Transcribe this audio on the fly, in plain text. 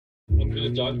I'm gonna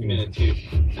document it too.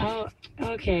 Oh,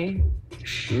 okay.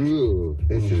 Ooh,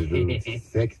 this is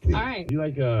sexy. All right. You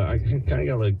like, I kind of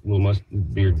got like a little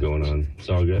beard going on. It's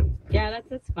all good. Yeah,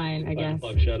 that's fine, I guess.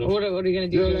 Fuck, shadow. What are you gonna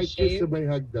do? You're Go like shave? kiss somebody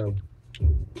hug them.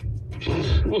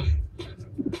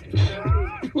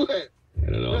 What? I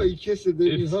don't know. No, you kiss it, then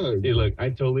you hug. Hey, look, I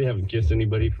totally haven't kissed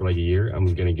anybody for like a year.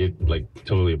 I'm gonna get like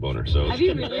totally a boner. So. Have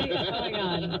you really? Oh my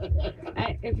god.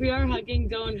 If we are hugging,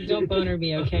 don't boner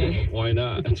me, okay? Why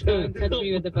not? Don't touch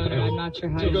me with the boner. I'm not sure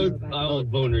how to do it. I'll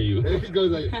boner you. It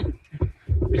goes like.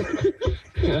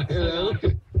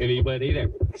 Anybody there?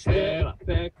 Step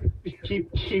back.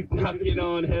 Keep knocking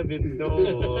on heaven's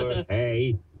door.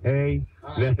 Hey. No,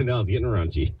 I'm getting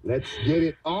raunchy. Let's get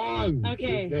it on.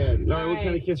 Okay. All right, what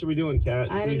kind of kiss are we doing,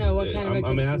 Kat? I don't know what kind of a kiss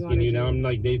I'm you asking wanna you now. do. I'm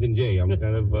like Nathan J. I'm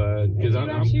kind of Do because you I'm.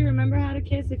 actually remember how to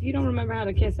kiss? If you don't remember how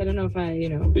to kiss, I don't know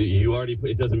if You already.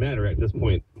 It doesn't matter at this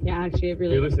point. Yeah, actually, it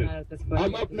really Hey, doesn't listen. matter at this point.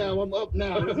 I'm up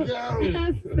now. Let's go.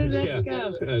 Yes, let's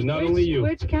go. Not only you.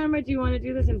 Which camera do you want to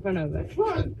do this in front of?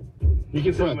 Front. You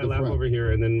can sit on my lap over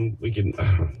here, and then we can.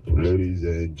 Ladies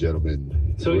and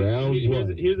gentlemen, So round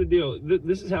one. here's the deal.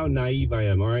 This is how naive I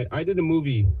am. All right, I did a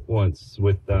movie once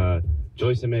with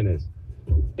Joyce Jimenez,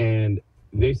 and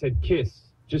they said kiss,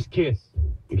 just kiss.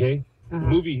 Okay.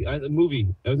 Movie. I was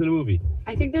in a movie.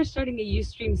 I think they're starting a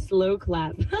Ustream slow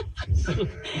clap.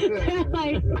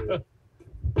 Like,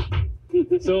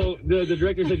 So the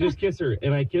director said just kiss her,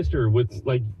 and I kissed her with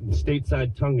like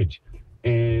stateside tonguage,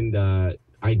 and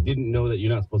I didn't know that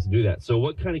you're not supposed to do that. So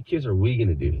what kind of kiss are we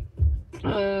gonna do?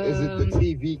 Is it the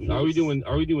TV kiss? Are we doing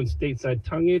stateside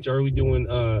tonguage? Or are we doing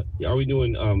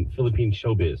Philippine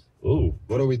showbiz? Oh,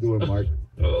 What are we doing, Mark?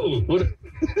 oh, what?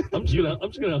 I'm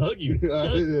just gonna hug you.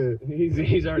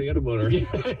 He's already got a boner.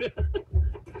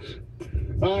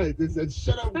 All right, this said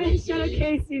shut up, Hey, shut up,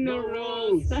 Casey. No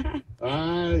rules. All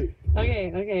right.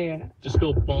 Okay. Just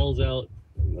go balls out.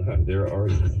 There are.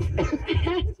 Just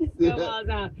go balls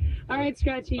out. All right,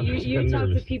 Scratchy. You talk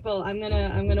to people. I'm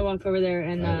gonna walk over there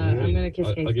and I'm gonna kiss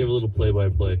Casey. I'll give a little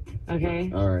play-by-play.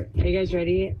 Okay. All right. Are you guys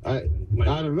ready? I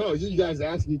don't know. You guys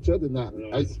asking each other now.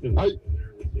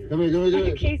 Come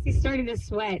here. Casey's starting to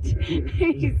sweat.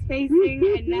 He's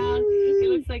facing, and now he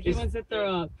looks like he wants to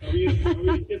throw up. Are we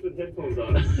gonna kiss with headphones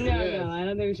on? No, I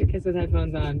don't think we should kiss with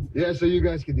headphones on. Yeah, so you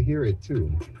guys can hear it too.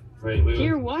 Wait.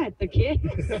 Hear what? The kiss?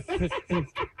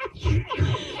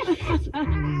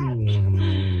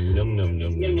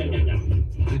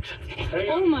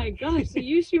 Oh my gosh, the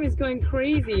Ustream is going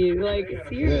crazy. Like,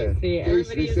 seriously. Yeah.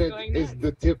 Everybody He is said, going is nuts.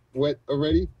 the tip wet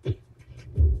already?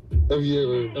 Of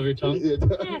your tongue?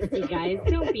 Nasty, guys.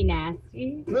 Don't be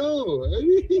nasty. No. I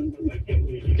mean,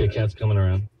 Okay, Cat's coming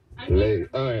around. All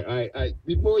right.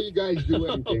 Before you guys do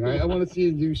anything, I want to see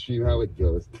in Ustream how it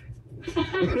goes.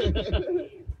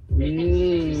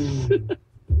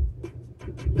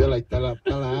 They're like, talap.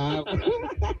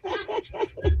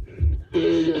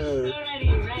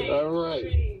 Ready. All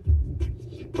right.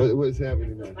 What's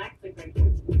happening now?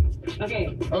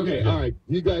 Okay. Okay, all right.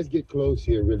 You guys get close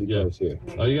here, really close here.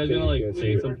 Are you guys gonna like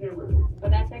say something? Oh,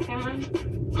 that's that camera?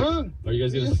 Huh? Are you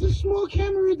guys gonna? There's a small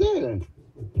camera there.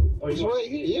 Oh, it's right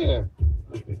here,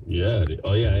 Yeah.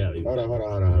 Oh yeah. Hold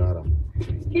on.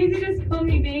 Casey just called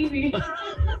me baby.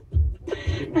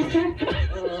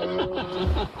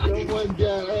 Someone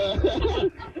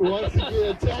wants to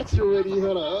get attached already.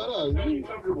 Hold on.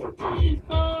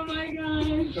 Oh my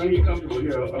gosh. Trying to get comfortable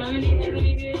here. How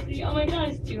many did I see? Oh my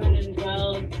gosh,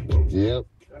 212. Yep.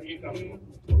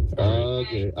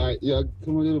 Okay. All right. Yeah,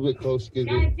 come a little bit close. Guys,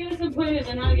 give us some pointers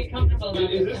on how to get comfortable.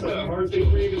 Is this a hard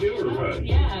thing for you to do, or what?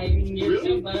 Yeah, I mean, you're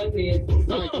so buzzy.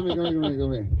 All right, come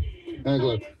here.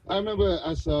 I remember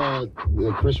I saw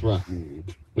the Chris Rock movie.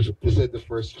 This is the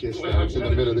first kiss that was in the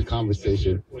middle of the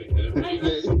conversation.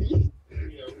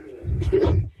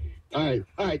 All right,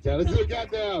 y'all. Let's do a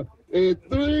countdown. In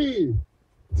 3,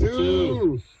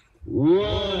 2,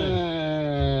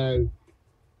 1.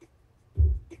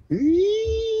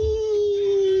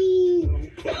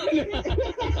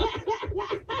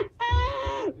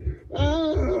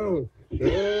 Oh.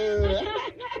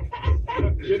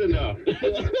 Good enough.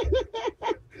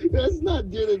 That's not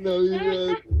good enough.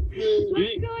 What's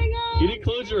going on? You didn't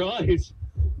close your eyes.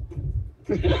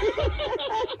 That's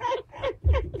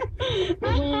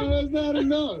not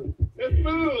enough. Let's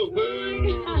move.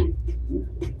 Boom.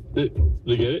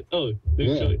 Look at it. Oh,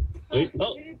 Yeah. wait.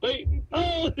 Oh, wait.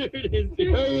 Oh, there it is.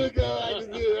 There you go. I can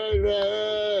see it right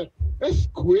there. That's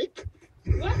quick.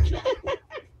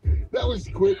 That was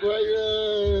quick,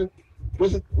 right?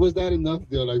 Was that enough?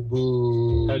 They're like,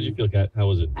 boo. How did you feel, Kat? How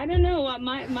was it? I don't know.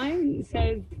 Mine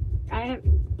says I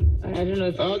don't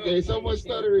know. Okay, someone's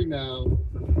stuttering now.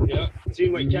 Yeah. See,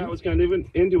 my cat was kind of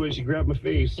into it. She grabbed my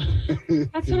face.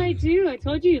 That's what I do. I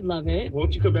told you you'd love it.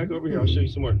 Won't you come back over here? I'll show you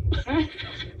some more.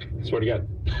 Swear to God.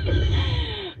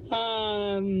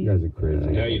 You guys are crazy.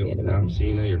 Now you don't. Now,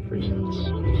 see, now you're afraid.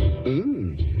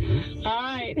 All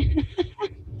right.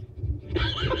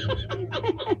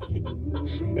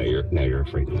 Now you're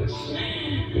afraid of this.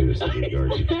 Maybe this will be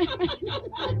yours.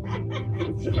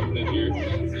 What's happening here?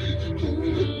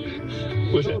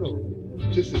 What's that?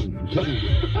 This is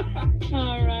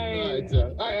All right.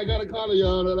 all right, I got a caller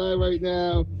y'all right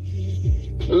now.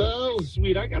 Hello?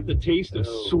 Sweet, I got the taste of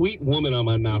sweet woman on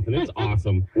my mouth, and it's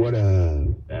awesome. What up?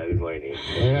 Good morning.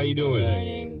 Hey, how you doing?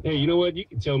 Morning. Hey, you know what? You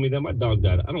can tell me that my dog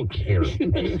died. I don't care.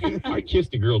 I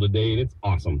kissed a girl today, and it's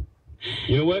awesome.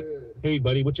 You know what? Hey,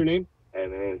 buddy, what's your name? My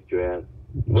name is Joel.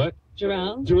 What?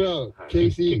 Jarrell. Jarrell,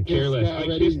 KC, Can care less.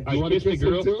 I kissed a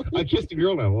girl. Too? I kissed a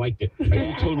girl and I liked it.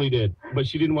 I totally did. But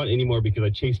she didn't want any more because I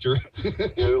chased her.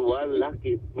 You're one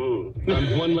lucky.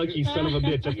 I'm one lucky son of a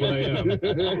bitch. That's what I am.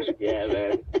 Yeah,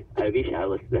 man. I wish I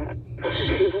was that.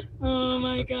 Oh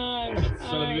my gosh. Son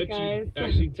All of a right, bitch. guys.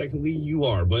 Actually, technically, you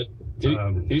are. But Did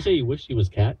you say you wish she was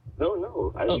cat?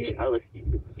 No. I wish I was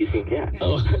using cat.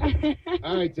 Oh.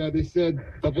 All right, they said,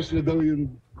 tapos na daw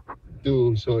yung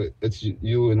 2, so it's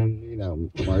you and me now,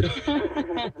 Mark.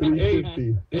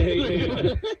 350.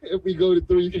 Hey. If we go to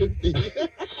 350.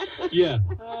 Yeah.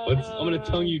 I'm gonna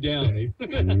tongue you down.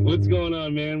 What's going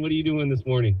on, man? What are you doing this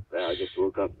morning? Well, I just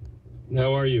woke up.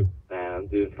 How are you? I'm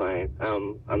doing fine.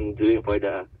 I'm doing for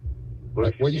the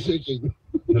work. What are you shaking?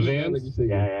 The Vans?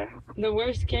 Yeah. The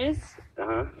worst kiss?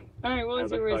 Uh-huh. All right, what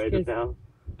was your worst sorry kiss? to tell.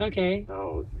 Okay.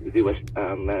 Oh, it was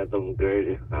some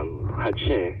girl, hot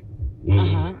share.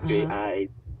 Gray eyed,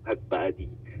 hot body.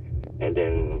 And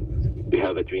then we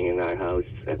have a drink in our house,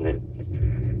 and then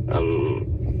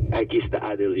I kiss the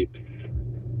other lips.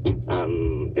 Then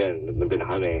nandun na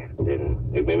kami. Then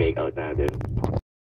nagme-make out na. Then